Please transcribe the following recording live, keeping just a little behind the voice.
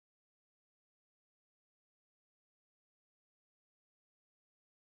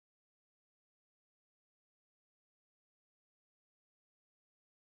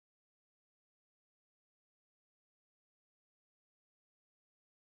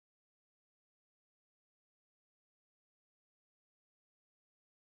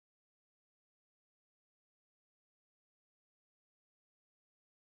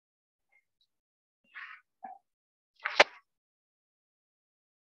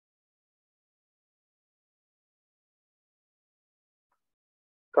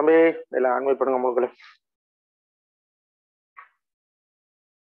தம்பி இல்ல அன்வைட் பண்ணுங்க உங்களுக்கு.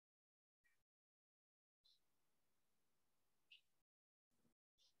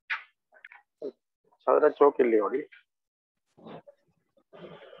 சதுர சோக்கு இல்லையோடி.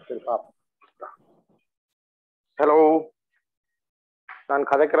 ஹலோ, நான்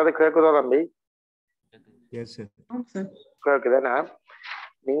கதைக்கிறது கேக்குதா தம்பி? கேக்குதானே?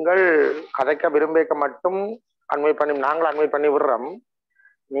 நீங்கள் கதைக்க விரும்பிக்க மட்டும் அன்வைட் பண்ணி, நாங்கள் அன்வைட் பண்ணி விடுறோம்.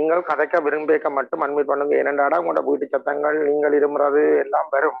 நீங்கள் கதைக்க விரும்பிக்க மட்டும் அன்வைட் பண்ணுங்க. ஏனென்றாடா உங்களோட வீட்டு சத்தங்கள், நீங்கள் இருமுறது எல்லாம்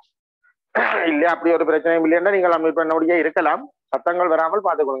வரும். இல்லையா அப்படி ஒரு பிரச்சனையும் இல்லைன்னா நீங்கள் அன்வைட் பண்ணபடியே இருக்கலாம். சத்தங்கள் வராமல்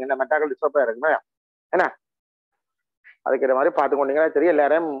பார்த்துக்கொள்ளுங்க. என்ன மெட்டாக்கள் டிஸ்டர்பா இருக்குமே என்ன, அதுக்கிற மாதிரி பார்த்துக்கொண்டீங்கன்னா சரி.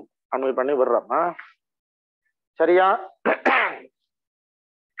 எல்லாரையும் அன்வைட் பண்ணி விடுறோம். சரியா?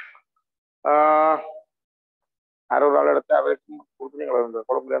 அறுபது ஆள் எடுத்து அவருக்கு கொடுத்துருங்களா? இந்த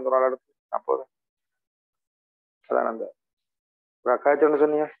குழம்புல இருந்து ஒரு ஆள் எடுத்து அப்போது அதான் அந்த காய்ச்சல்னு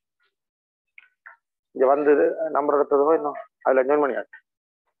சொன்னீங்க. இங்க வந்தது நம்பர் எடுத்ததோ இன்னும் அதுல ஜாயின் பண்ணியாச்சு.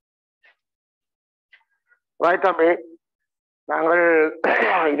 ரைட் தம்பி, நாங்கள்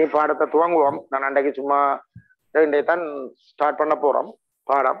இனி பாடத்தை துவங்குவோம். நான் அன்றைக்கு சும்மா இன்றைக்கு தான் ஸ்டார்ட் பண்ண போறோம்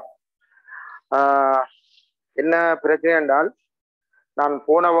பாடம். என்ன பிரச்சனை என்றால், நான்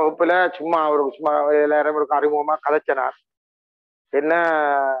போன வகுப்புல சும்மா எல்லாரும் ஒரு அறிமுகமா கதைச்சனார். என்ன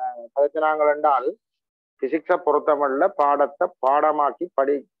கதைச்சனாங்கள் என்றால், பிசிக்ஸை பொறுத்தமல்ல பாடத்தை பாடமாக்கி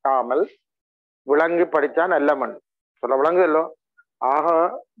படிக்காமல் விளங்கி படித்தா நல்ல மண் சொல்ல விளங்குதல்லோ. ஆக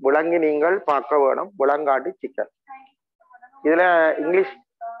விளங்கி நீங்கள் பார்க்க வேணும், விளங்காட்டி சிக்கல். இதுல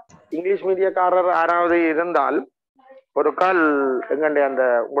இங்கிலீஷ் மீடியக்காரர் யாராவது இருந்தால் ஒரு கால் எங்கண்டைய அந்த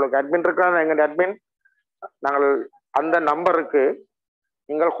உங்களுக்கு அட்மின் இருக்கிற எங்கடைய அட்மின், நாங்கள் அந்த நம்பருக்கு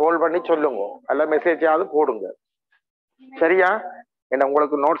நீங்கள் கால் பண்ணி சொல்லுங்க, அல்ல மெசேஜாவது போடுங்க. சரியா? என்ன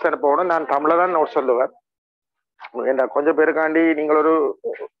உங்களுக்கு நோட்ஸ் அனுப்பணும். நான் தமிழ்ல தான் நோட்ஸ் சொல்லுவேன். என்ன கொஞ்சம் பேருக்காண்டி நீங்கள் ஒரு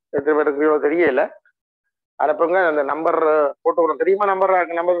எத்தனை பேருக்கு தெரியல அனுப்புங்க. அந்த நம்பர் போட்டு விட தெரியுமா? நம்பர்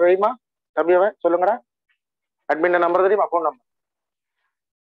தெரியுமா தம்பியவ? சொல்லுங்கடா. அட்மின் நம்பர் தெரியுமா? அக்கௌண்ட் நம்பர்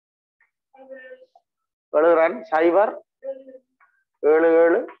எழுதுறேன்.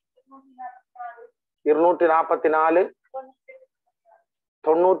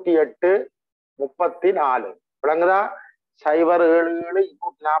 077-244-98-34 விளங்குதா?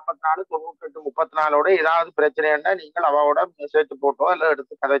 077-244-98-34 ஏதாவது பிரச்சனைன்னா நீங்கள் அவளோட மெசேஜ் போட்டோ இல்ல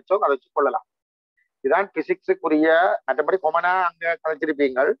எடுத்து கதைச்சு கொள்ளலாம். இதுதான் பிசிக்ஸுக்குரிய. மற்றபடி கொமனா அங்க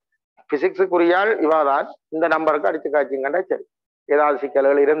கதைச்சிருப்பீங்கள். பிசிக்ஸுக்குரியால் இவாதான். இந்த நம்பருக்கு அடிச்சு காய்ச்சிங்கன்னா சரி, ஏதாவது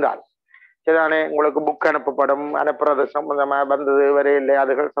சிக்கல்கள் இருந்தால் சரிதானே. உங்களுக்கு புக் அனுப்பப்படும், அனுப்புறது சம்பந்தமா வந்தது வரையில்லை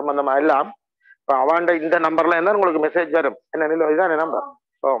அதுகள் சம்பந்தமா எல்லாம் இப்போ அவாண்ட இந்த நம்பர்ல இருந்தால் உங்களுக்கு மெசேஜ் வரும். என்ன இதானே நம்பர்?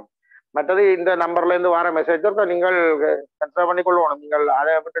 ஓ, மற்றது இந்த நம்பர்ல இருந்து வர மெசேஜ் நீங்கள் கன்சிடர் பண்ணி கொள்வோம். நீங்கள்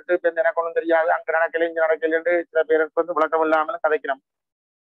அதை விட்டுட்டு இப்போ எனக்கு ஒன்றும் தெரியாது, அங்க நடக்கல இங்க நடக்கலன்னு சில பேருக்கு வந்து விளக்கம் இல்லாமல் கதைக்கணும்.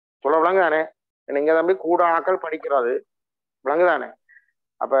 சொல்ல விளங்குதானே? நீங்க தம்பி கூட ஆக்கள் படிக்கிறது விளங்குதானே?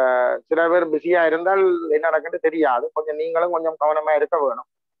 அப்ப சில பேர் பிஸியா இருந்தால் என்ன நடக்குன்னு தெரியாது. கொஞ்சம் நீங்களும் கொஞ்சம் கவனமா இருக்க வேணும்.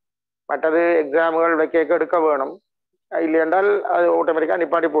 மற்றது எக்ஸாமுகள் வைக்க எடுக்க வேணும். இல்லை என்றால் அது ஆட்டோமேட்டிக்கா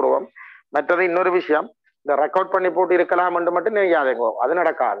நிப்பாட்டி போடுவோம். மற்றது இன்னொரு விஷயம், இந்த ரெக்கார்ட் பண்ணி போட்டு இருக்கலாம் என்று மட்டும் நினைக்காதீங்க, அது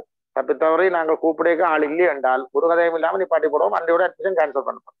நடக்காது. தப்பித்தவரை நாங்கள் கூப்பிடக்க ஆள் இல்லை என்றால் ஒரு கதையும் இல்லாமல் நிப்பாட்டி போடுவோம். அன்றையோட அட்மிஷன் கேன்சல்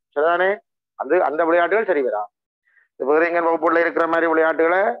பண்ணுவோம். சரிதானே? அந்த விளையாட்டுகள் சரி வரா. இப்போ எங்க வகுப்புல இருக்கிற மாதிரி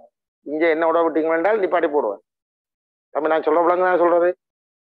விளையாட்டுகளை இங்க என்னோட விட்டீங்க என்றால் நிப்பாட்டி போடுவேன். தம்பி நான் சொல்ல விளங்க நான் சொல்றது,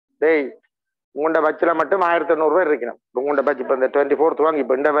 டேய் உங்களோட பட்சில் மட்டும் 1800 ரூபாய் இருக்கணும். உங்களோட பட்ஜ் இப்போ இந்த 24th வாங்க,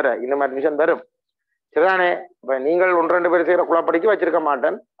 இப்போ இந்த வர இன்னும் அட்மிஷன் வரும். சரிதானே? இப்போ நீங்கள் 1-2 பேர் செய்கிற குழப்படிக்கு வச்சிருக்க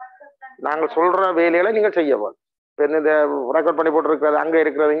மாட்டேன். நாங்கள் சொல்ற வேலைகளை நீங்கள் செய்யவும். இப்போ இந்த ரெக்கார்ட் பண்ணி போட்டுருக்கிறது, அங்கே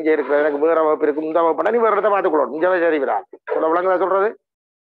இருக்கிறது இங்கே இருக்கிறது, எனக்கு வேற வகுப்பு இருக்கு, இந்த வகுப்புனா நீ வேற இடத்த பார்த்துக்கணும். இங்கே சரி விடா. சொல்ல விளங்குதா சொல்றது?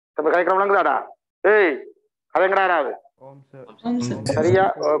 இப்போ கதைக்கிற விளங்குதாடா? ஏய் கதைங்கடாராது சரியா?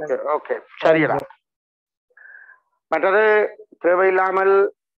 ஓகே ஓகே சரிடா. மற்றது தேவையில்லாமல்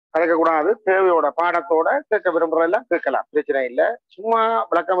கதைக்கக்கூடாது. தேவையோட பாடத்தோட கேட்க விரும்புறதெல்லாம் கேட்கலாம், பிரச்சனை இல்லை. சும்மா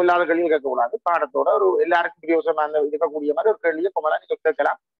விளக்கம் இல்லாத கேள்வி கேட்கக்கூடாது. பாடத்தோட ஒரு எல்லாருக்கும் பிரியோசமா இருக்கக்கூடிய மாதிரி ஒரு கேள்வியை கொமலா நீங்க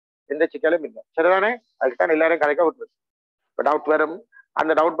கேட்கலாம், எந்த சிக்கலும் இல்லை. சரிதானே? அதுக்குதான் எல்லாரும் கதைக்க விட்டுருக்கு. இப்போ டவுட் வரும்,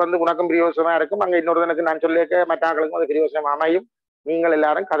 அந்த டவுட் வந்து உனக்கும் பிரியோசமா இருக்கும், அங்க இன்னொருத்தனுக்கு நான் சொல்லியிருக்க மற்றாக்களுக்கும் அது பிரியோசமா அமையும். நீங்கள்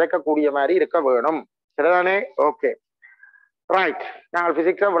எல்லாரும் கதைக்கக்கூடிய மாதிரி இருக்க வேணும். சரிதானே? Okay right. நாங்கள்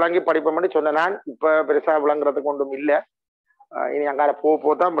பிசிக்ஸை விளங்கி படிப்போம்னு சொன்ன நான் இப்ப பெருசா விளங்குறதுக்கு ஒன்றும் இல்லை. இனி அங்கால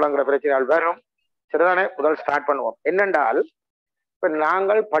போதான் விளங்குற பிரச்சனைகள் வரும். சரிதானே? முதல் ஸ்டார்ட் பண்ணுவோம். என்னென்றால் இப்ப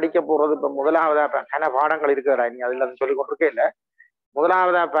நாங்கள் படிக்க போறது இப்ப முதலாவதா கன பாடங்கள் இருக்கிறதா, நீங்க அதுல சொல்லிக் கொண்டிருக்கே இல்லை.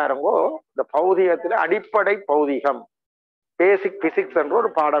 முதலாவதா பாருங்கோ, இந்த பௌதிகத்துல அடிப்படை பௌதிகம், பேசிக் பிசிக்ஸ் என்ற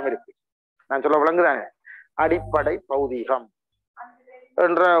ஒரு பாடம் இருக்கு. நான் சொல்ல விளங்குதானே? அடிப்படை பௌதிகம்.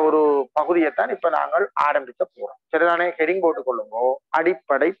 என்ற ஒரு பகுதியைத்தான் இப்ப நாங்கள் ஆரம்பிக்க போறோம். சரிதானே? ஹெடிங் போட்டுக் கொள்ளுங்க.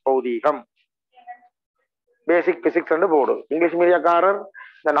 அடிப்படை பௌதீகம், பேசிக் பிசிக்ஸ் போடு. இங்கிலீஷ் மீடியக்காரர்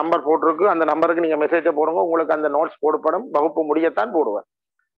இந்த நம்பர் போட்டிருக்கு, அந்த நம்பருக்கு நீங்க மெசேஜை போடுங்க, உங்களுக்கு அந்த நோட்ஸ் போடப்படும். வகுப்பு முடியத்தான் போடுவேன்.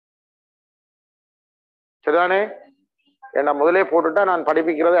 சரிதானே? ஏன்னா முதலே போட்டுட்டா நான்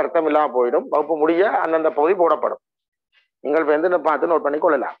படிப்பிக்கிறது அர்த்தம் இல்லாம போயிடும். வகுப்பு முடிய அந்தந்த பகுதி போடப்படும். நீங்கள் வந்து பார்த்து நோட் பண்ணி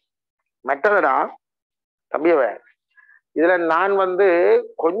கொள்ளலாம். மற்றதுடா தம்பியவ, இதுல நான் வந்து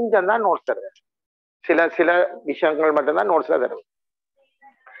கொஞ்சம் தான் நோட்ஸ் தருவேன். சில சில விஷயங்கள் மட்டும்தான் நோட்ஸ்ல தருவேன்.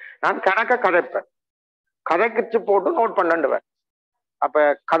 நான் கணக்க கதைப்பேன், கதைக்கிச்சு போட்டு நோட் பண்ணுவேன். அப்ப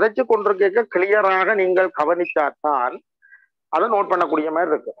கதைச்சு கொண்டிருக்க கிளியராக நீங்கள் கவனிச்சாத்தான் அதை நோட் பண்ணக்கூடிய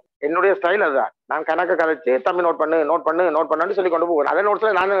மாதிரி இருக்கும். என்னுடைய ஸ்டைல் அதுதான். நான் கணக்க கதைச்சு தம்பி நோட் பண்ணு நோட் பண்ணு நோட் பண்ணு சொல்லி கொண்டு போவேன். அதே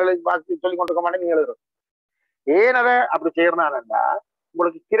நோட்ஸ்ல நானும் சொல்லி கொண்டு இருக்க மாட்டேன், நீங்க எழுதுறோம். ஏன் அதை அப்படி செய்யறானா,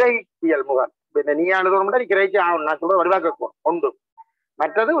 உங்களுக்கு கிரைக்கியல் முகம் நீ அனுதோம் கிரைக்கு ஆகணும். நான் சொல்ற வடிவாக்க ஒன்று.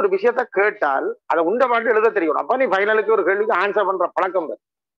 மற்றது ஒரு விஷயத்த கேட்டால் அதை உண்ட பாட்டு எழுத தெரியும். அப்ப நீ ஃபைனலுக்கு ஒரு கேள்விக்கு ஆன்சர் பண்ற பழக்கம்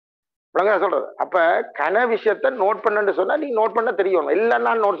சொல்றது. அப்ப கன விஷயத்த நோட் பண்ணு சொன்னா நீ நோட் பண்ண தெரியும்.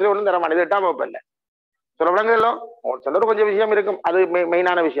 இல்லைன்னா நோட்ஸ்ல ஒன்றும் தர மாட்டேன். எட்டாம் வகுப்பு இல்லை சொல்ல விளங்குதோ. நோட்ஸ் கொஞ்சம் விஷயம் இருக்கும், அது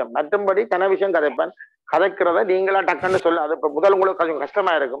மெயினான விஷயம். மற்றும்படி கன விஷயம் கதைப்பேன். கதைக்கிறத நீங்களா டக்குன்னு சொல்ல, அது இப்ப முதல் உங்களுக்கு கொஞ்சம்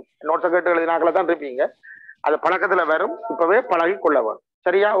கஷ்டமா இருக்கும். நோட்ஸை கேட்டு எழுதினாக்களை தான் இருப்பீங்க. அது பழக்கத்துல வரும். இப்பவே பழகி கொள்ள வரும்.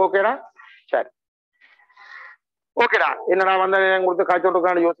 சரியா? ஓகேடா? சரி, ஓகேடா. என்னடா வந்து உங்களுக்கு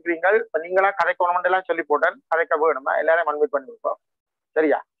காய்ச்சோட்டுக்கான யோசிக்கிறீங்க. இப்ப நீங்களா கதைக்கணும் எல்லாம் சொல்லி போட்டேன். கதைக்க வேணுமா எல்லாரும் மன்மிட் பண்ணி கொடுப்போம்.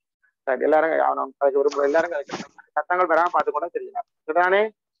 சரியா? சரி, எல்லாரும் எல்லாரும் சத்தங்கள் பெறாம பார்த்துக்கொண்டா தெரியலாம். சரிதானே?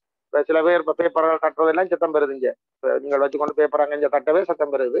 சில பேர் இப்ப பேப்பர்கள் கட்டுறதெல்லாம் சத்தம் பெறுதுங்க. நீங்கள் வச்சுக்கொண்டு பேப்பர் அங்க கட்டவே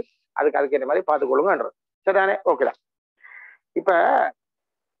சத்தம் பெறுது. அதுக்கு ஏற்ற மாதிரி பார்த்துக்கொள்ளுங்கன்றது. சரிதானே? ஓகேடா. இப்ப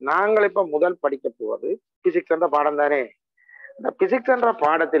நாங்கள் இப்ப முதல் படிக்க போவது பிசிக்ஸ் என்ற பாடம் தானே. இந்த பிசிக்ஸ் என்ற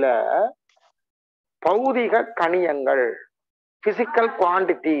பாடத்துல பௌதிக கணியங்கள், பிசிக்கல்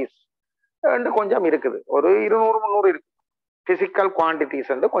குவான்டிட்டிஸ் கொஞ்சம் இருக்குது. ஒரு 200-300 இருக்கு. பிசிக்கல்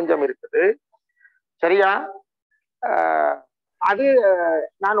குவான்டிட்டிஸ் கொஞ்சம் இருக்குது. சரியா? அது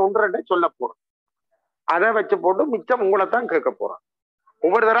நான் 1-2 சொல்ல போறேன். அதை வச்சு போட்டு மிச்சம் உங்களைத்தான் கேட்க போறேன்.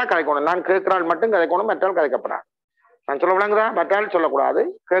 ஒவ்வொரு தடவை கதைக்கணும். நான் கேட்கிறாள் மட்டும் கதைக்கணும், மற்றால் கதைக்கப்படாது. நான் சொல்ல விளங்குதா? மற்றால் சொல்லக்கூடாது,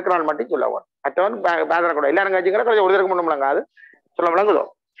 கேட்கிறாள் மட்டும் சொல்ல வரும். மற்றவன் பேசக்கூடாது. எல்லாரும் கட்சிங்கிற ஒரு தடவை மட்டும் விளங்காது. சொல்ல விளங்குதோ?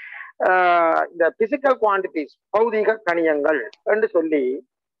 இந்த பிசிக்கல் குவான்டிட்டிஸ், பௌதிக கணியங்கள் என்று சொல்லி,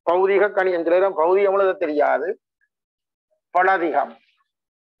 பௌதிக கணியம் சில பௌதிகம் எழுத தெரியாது, பலதிகம்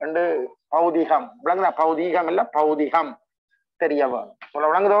என்று பௌதிகம் விளங்குதா? பௌதிகம் இல்ல பௌதிகம் தெரியவா? சொல்ல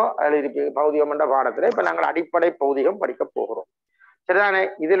விளங்குதோ? அதில் இருக்கு பௌதிகம் என்ற பாடத்துல இப்ப நாங்கள் அடிப்படை பௌதிகம் படிக்க போகிறோம். சரிதானே?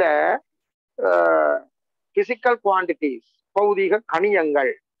 இதுல பிசிக்கல் குவான்டிட்டிஸ், பௌதிக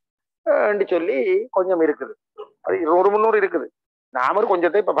கணியங்கள் என்று சொல்லி கொஞ்சம் இருக்குது. அது 200-300 இருக்குது. நாம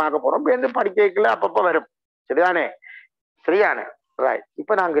கொஞ்சத்தை இப்ப பார்க்க போறோம். பேருந்து படிக்கல அப்பப்ப வரும். சரிதானே? சரியானே? ரைட்.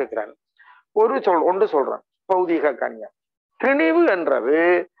 இப்ப நான் கேட்கிறேன், ஒன்று சொல்றேன். பௌதிக கணியம் திணிவு என்றது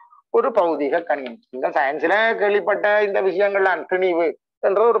ஒரு பௌதிக கணியம். இந்த சயின்ஸ்ல கேள்விப்பட்ட இந்த விஷயங்கள்லாம் திணிவு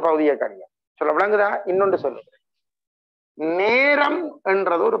என்ற ஒரு பௌதிக கணியம். சொல்ல விளங்குதா? இன்னொன்று சொல்லுங்க, நேரம்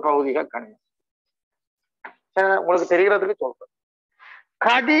என்றது ஒரு பௌதிக கணியம். உங்களுக்கு தெரிகிறதுக்கு சொல்றேன்.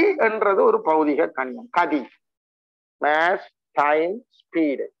 கதி என்றது ஒரு பௌதிக கணியம். கதி, மேஸ், டைம்,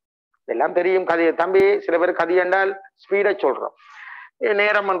 ஸ்பீடு இதெல்லாம் தெரியும். கதியை தம்பி சில பேர் கதி என்றால் ஸ்பீடை சொல்றோம்.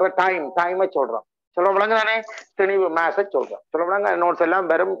 நேரம் என்ற டைமை சொல்றோம். சொல்ல விளங்குதானே? திணிவு மேஸை சொல்றோம். சொல்ல விளங்க. நோட்ஸ் எல்லாம்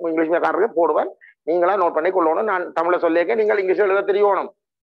வெறும் இங்கிலீஷ் காரருக்கு போடுவேன். நீங்களா நோட் பண்ணி கொள்ளணும். நான் தமிழை சொல்லியிருக்கேன், நீங்கள் இங்கிலீஷ் எழுத தெரியணும்.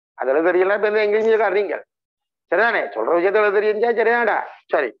 அது எழுத தெரியல இப்ப இங்கிலீஷ் காரீங்க. சரிதானே? சொல்ற விஷயத்த எழுத தெரிஞ்சா சரியாடா?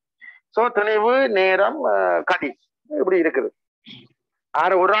 சரி. சோ திணிவு, நேரம், கதி இப்படி இருக்குது.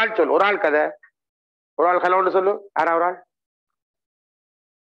 ஒரு ஆள் சொல்லு, ஒரு ஆள் கதை, ஒரு ஆள் ஹலோன்னு சொல்லு. ஒரு ஆள்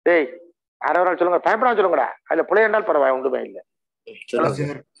டேய் ஒரு ஆள் சொல்லுங்க. பயப்படாம சொல்லுங்கடா. அதுல பிள்ளை என்றால் பரவாயில்ல, ஒன்றுமே இல்லை.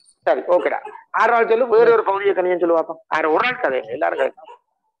 சரி, ஓகேடா. ஆறு ஆள் சொல்லு. வேற ஒரு பகுதியை கணியம் சொல்லு பார்ப்போம். ஒரு ஆள் கதை எல்லாரும் கதை.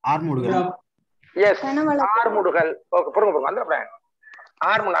 எஸ், ஆறுமுடுகள். ஓகே, பொறுங்க அந்த பிளான்.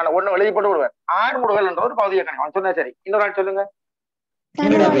 நான் ஒண்ணு எழுதி போட்டு விடுவேன். ஆறுமுடுகள் என்ற ஒரு பகுதியை கணியம் சொன்னா சரி. இன்னொரு ஆள் சொல்லுங்க.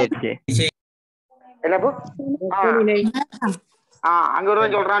 என்னப்பு? அங்க ஒரு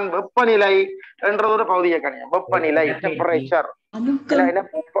சொல்றான் வெப்பநிலை என்ற ஒரு பகுதியை கணியம். வெப்பநிலை, டெம்பரேச்சர்.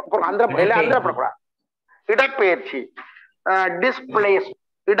 இடப்பெயர்ச்சி, டிஸ்பிளேஸ்,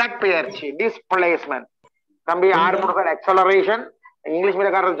 இடப்பெயர்ச்சி, டிஸ்பிளேஸ்மெண்ட். தம்பி ஆறுமுடுகள் எக்ஸலரேஷன். இங்கிலீஷ்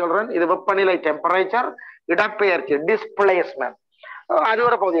மீடியக்காரர் சொல்றேன். இது வெப்பநிலை, டெம்பரேச்சர், இடப்பெயர்ச்சி, டிஸ்பிளேஸ்மெண்ட். அது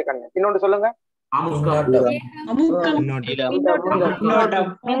ஒரு பகுதியை கணியம். இன்னொன்று சொல்லுங்க.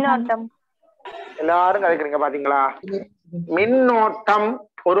 எல்லாரும் கதைக்கிறீங்க பாத்தீங்களா? மின்னோட்டம்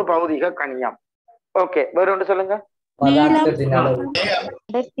ஒரு பௌதிக கணியம். ஓகே, வேற ஒன்று சொல்லுங்க.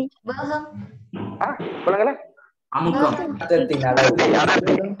 சொல்லுங்களேன்.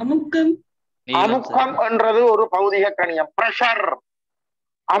 அமுக்கம் என்றது ஒரு பௌதிக கணியம். பிரஷர்,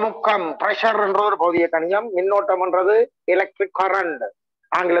 அமுக்கம் பிரஷர் என்ற ஒரு பௌதிக கணியம். மின்னோட்டம் என்றது எலக்ட்ரிக் கரண்ட்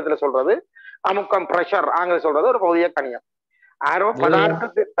ஆங்கிலத்துல சொல்றது. அமுக்கம் பிரஷர் ஆங்கிலம் சொல்றது ஒரு பௌதிக கணியம். யாரோ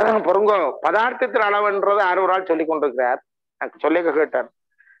பதார்த்தத்தின் அளவுன்றது யாரோ ஒரு ஆள் சொல்லி கொண்டிருக்கிறார். எனக்கு சொல்லி கேட்டார்.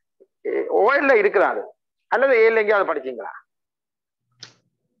 ஓயில்ல இருக்குதா அல்லது ஏல எங்கேயாவது படிச்சீங்களா?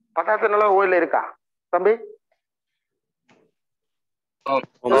 பதார்த்தத்தின் அளவு ஓயில்ல இருக்கா தம்பி?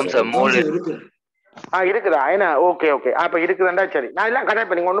 இருக்குதா? என்ன? Okay okay. அப்ப இருக்குதுண்டா சரி. நான் எல்லாம் கதை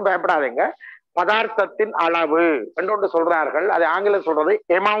இப்ப நீங்க ஒன்றும் பயப்படாதீங்க. பதார்த்தத்தின் அளவு என்று சொல்றார்கள். அது ஆங்கிலம் சொல்றது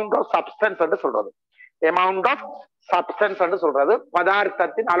எமௌண்ட் ஆஃப் சப்ஸ்டன்ஸ் என்று சொல்றது. எமௌண்ட் ஆஃப் சப்ஸ்டன்ஸ் என்று சொல்றது.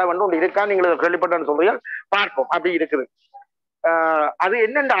 பதார்த்தத்தின் அளவு ஒன்று இருக்கா? நீங்க கேள்விப்பட்டேன்னு சொல்றீங்க. பார்ப்போம். அப்படி இருக்குது. அது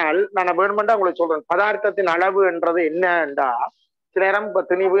என்னென்றால் நான் வேணுமெண்டா உங்களுக்கு சொல்றேன். பதார்த்தத்தின் அளவு என்றது என்னண்டா சில நேரம்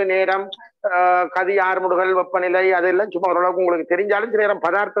திணிவு, நேரம், கதி, ஆறுமுடுகள், வெப்பநிலை அதெல்லாம் சும்மா ஓரளவுக்கு உங்களுக்கு தெரிஞ்சாலும் சில நேரம்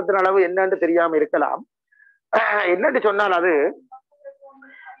பதார்த்தத்தின் அளவு என்னன்னு தெரியாம இருக்கலாம். என்னன்னு சொன்னால் அது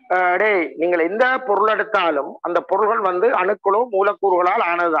நீங்கள் எந்த பொருள் எடுத்தாலும் அந்த பொருள்கள் அணுக்களோ மூலக்கூறுகளால்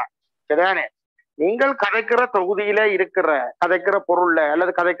ஆனதுதான். சரிதானே? நீங்கள் கதைக்கிற தொகுதியில இருக்கிற கதைக்கிற பொருள்ல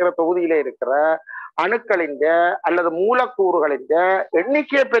அல்லது கதைக்கிற தொகுதியில இருக்கிற அணுக்களின் அல்லது மூலக்கூறுகளின்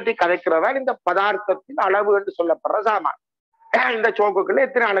எண்ணிக்கையை பற்றி கதைக்கிறதா இந்த பதார்த்தத்தின் அளவு என்று சொல்லப்படுற சாமான். இந்த சோக்குக்குள்ள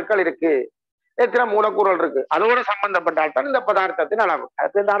எத்தனை அணுக்கள் இருக்கு, எத்தனை மூலக்கூறுகள் இருக்கு, அதோட சம்பந்தப்பட்டால்தான் இந்த பதார்த்தத்தின் அளவு.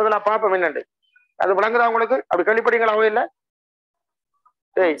 அது இந்த ஆறுதலா பார்ப்போம் என்னண்டு. அது விளங்குதா உங்களுக்கு? அப்படி கேள்விப்பட்டீங்களாவோ இல்ல?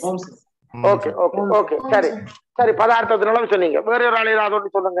 ஓகே ஓகே ஓகே சரி சரி. பதார்த்தத்தின் அளவு சொன்னீங்க. வேற ஒரு ஆள் ஏதாவது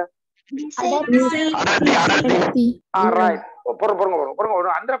ஒன்று சொல்லுங்க.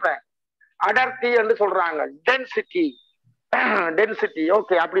 அடர்த்தி என்று சொல்றாங்க. Density, density.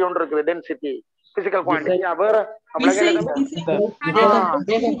 ஓகே, அப்படி ஒன்று இருக்குது. Density physical quantity. வேற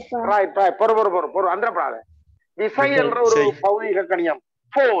விசை என்ற ஒரு பௌதிக கணியம்.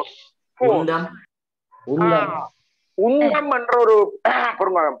 ஃபோர்ஸ், உந்தம் என்ற ஒரு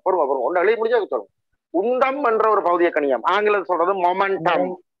ஒன்று எழுதி முடிஞ்சா சொல்லுங்க. உந்தம் என்ற ஒரு பௌதிக கணியம். ஆங்கிலம் சொல்றது மொமெண்டம்.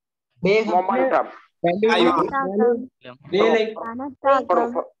 மொமெண்டம்.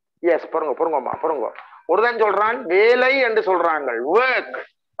 எஸ், பொறுங்க. ஒருதான் சொல்றான் வேலை என்று சொல்றாங்க. ஒர்க்,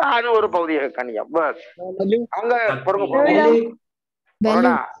 அது ஒரு பௌதிக கணியம். ஒர்க். அங்க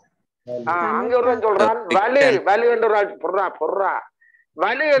அங்க ஒருதான் சொல்றான் வலு. வலு என்ற ஒரு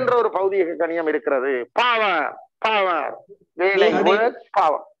வலு என்ற ஒரு பௌதிக கணியம் இருக்கிறது. பவர், பவர், வேலை, ஒர்க்,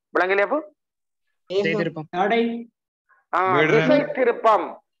 பவர். விளங்கலையா? விசை திருப்பம்.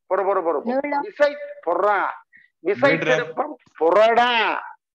 விசை திருப்பம் புரடா.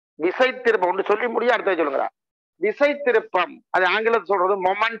 விசை திருப்பம் ஒன்று சொல்லி முடிய அடுத்த சொல்லுங்க. விசை திருப்பம் அது ஆங்கிலத்தில் சொல்றது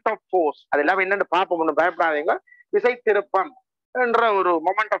மொமெண்ட் ஆஃப் ஃபோர்ஸ். அது எல்லாம் என்னன்னு பார்ப்போம், ஒன்றும் பயப்படாதீங்க. விசை திருப்பம் என்ற ஒரு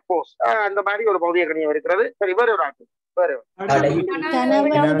மொமெண்ட் ஆஃப் ஃபோர்ஸ், அந்த மாதிரி ஒரு பௌதிக கணியம் இருக்கிறது. சரி, வேறு ஒரு ஆட்சி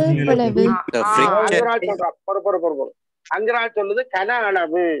அங்கரால் சொல்லுது கன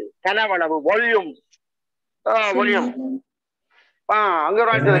அளவு. கனவளவு, வால்யூம். வால்யூம். அங்க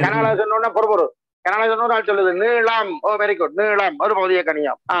ஒரு ஆள் சொல்லுது கன அளவு. சொன்னோன்னா பொறுப்பொரு கனடா சொன்ன ஆள் சொல்லுது நீளம். ஓ வெரி குட். நீளம் ஒரு பௌதிக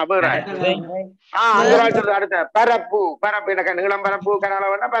கணியம். வேற அங்க ஆள் சொல்லுது அடுத்த பரப்பு. பரப்பு எனக்கு நீளம் பரப்பு கனடா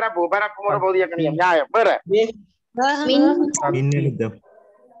வேணா பரப்பு. பரப்பு ஒரு பௌதிக கணியம். நியாயம். வேற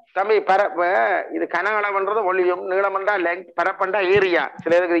தம்பி பரப்பு. இது கன அளவுன்றது வால்யூம், நீளம்ன்றா லெங்த், பரப்புன்றா ஏரியா.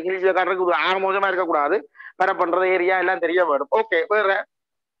 சில இதுக்கு இங்கிலீஷ்ல காட்டுறதுக்கு ஆகமோதமா இருக்கக்கூடாது. பரப்புன்றது ஏரியா எல்லாம் தெரிய வரும். ஓகே, வேற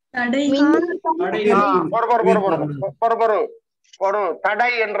ஒரு தடை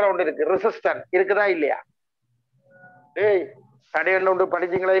என்ற ஒன்று இருக்கு. ரெசிஸ்டன்ஸ் இருக்குதா இல்லையா? ஏய், தடை என்ற ஒன்று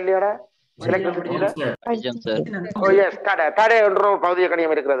படிச்சீங்களா இல்லையாடா? தடை என்ற ஒரு பௌதிக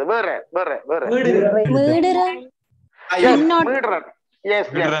கணியம் இருக்கிறது. வேற வேற வேற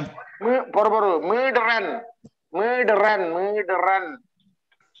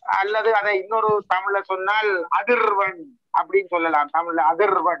அல்லது அதை இன்னொரு தமிழ்ல சொன்னால் அதிர்வன் அப்படின்னு சொல்லலாம். தமிழ்ல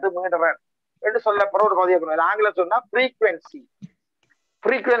அதிர்வன், மீடுறன் என்று சொல்லப்படுற ஒரு பௌதிக கணியம். ஆங்கிலம் சொன்னா ஃப்ரீக்வன்சி.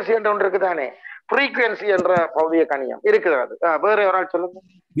 ஃப்ரீக்வன்சி என்ற ஒன்று இருக்குதானே? ஃப்ரீக்வன்சி என்ற பௌதிக கணியம் இருக்கிறது. வேற ஒரு ஆள் சொல்லுங்க.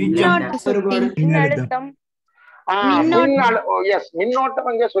 மின்னோட்டம்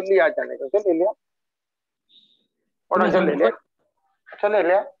அங்கே சொல்லியாச்சு. சொல்லு இல்லையா? சொல்லு இல்லையா? சொல்ல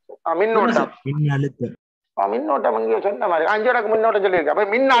இல்லையா? மின்னோட்டம், மின்னோட்டம் அங்கே சொன்ன மாதிரி 5 இடக்கு மின்னோட்டம் சொல்லியிருக்கு. அப்ப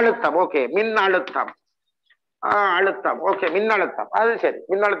மின் அழுத்தம். ஓகே, மின் அழுத்தம். அழுத்தம். ஓகே, மின்னழுத்தம். அது சரி.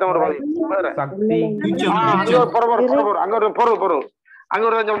 மின்னழுத்தம் ஒரு அங்க ஒரு பொருள் அங்க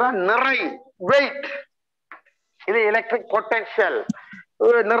ஒரு சொல்றேன் நிறை, வெயிட். இது எலக்ட்ரிக் பொட்டன்ஷியல்.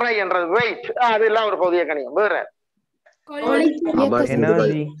 நிறை என்றது வெயிட். அது எல்லாம் ஒரு பௌதிக கணியம். வேற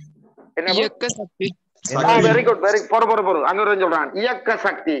வெரி குட். வெரி பொறு அங்க ஒரு சொல்றான் இயக்க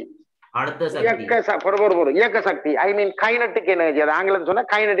சக்தி. அடுத்த சக்தி இயக்க சக்தி ஐ மீன் கைனட்டிக் எனர்ஜி. அது ஆங்கிலம் சொன்னா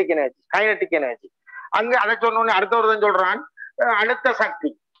கைனட்டிக் எனர்ஜி. அங்க அதை சொன்னோன்னு அடுத்த ஒருத்தன் சொல்றான் அழுத்த சக்தி.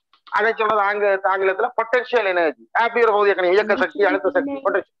 அதை சொல்றது ஆங்கிலத்துல பொட்டன்ஷியல் எனர்ஜி. அப்படி ஒரு பகுதி இயக்க சக்தி, அழுத்த சக்தி,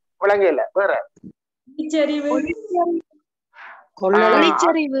 பொட்டன்ஷியல் விளங்க இல்ல வேற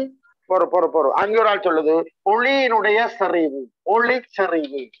அங்க ஒரு ஆள் சொல்லுது ஒளியினுடைய செறிவு, ஒளி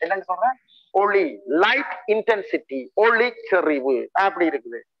செறிவு. என்னன்னு சொல்றேன்? ஒளி, லைட் இன்டென்சிட்டி, ஒளி செறிவு அப்படி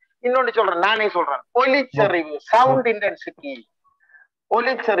இருக்குது. இன்னொன்னு சொல்றேன், நானே சொல்றேன் ஒலிச்சரிவு, சவுண்ட் இன்டென்சிட்டி.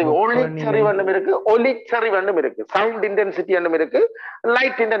 ஒலிச்சரிவு, ஒளிச்சரிவு இருக்கு, ஒலிச்சரிவு இருக்கு, சவுண்ட் இன்டென்சிட்டி இருக்கு,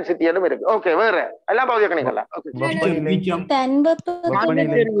 லைட் இன்டென்சிட்டி இருக்கு. ஓகே, வேற எல்லாம் பகுதி கணிக்கலாம்.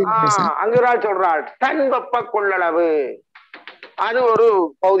 அங்க ஒரு ஆள் சொல்றாள் தன் வெப்ப கொள்ளளவு. அது ஒரு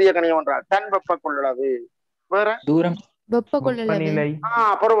பௌதிக கணியம் என்றால் தன் வெப்ப கொள்ளளவு. வேற தூரம், வெப்ப கொள்ளளவு.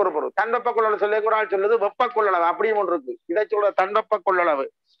 தன் வெப்ப கொள்ளளவு சொல்லி ஒரு ஆள் சொல்லுது வெப்ப கொள்ளளவு அப்படியும் ஒன்று இருக்கு. இதை சொல்ற தன் வெப்ப கொள்ளளவு,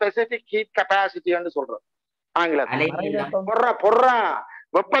 ஸ்பெசிபிக் ஹீட் கெப்பாசிட்டி சொல்றது ஆங்கிலத்தில். வெப்ப கொள்ளளவு,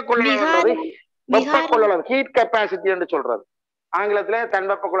 வெப்ப கொள்ளளவு ஹீட் கெப்பாசிட்டி என்று சொல்றது ஆங்கிலத்துல. தன்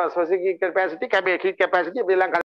வெப்ப கொள்ளளவு, specific heat capacity, heat capacity இப்படி எல்லாம்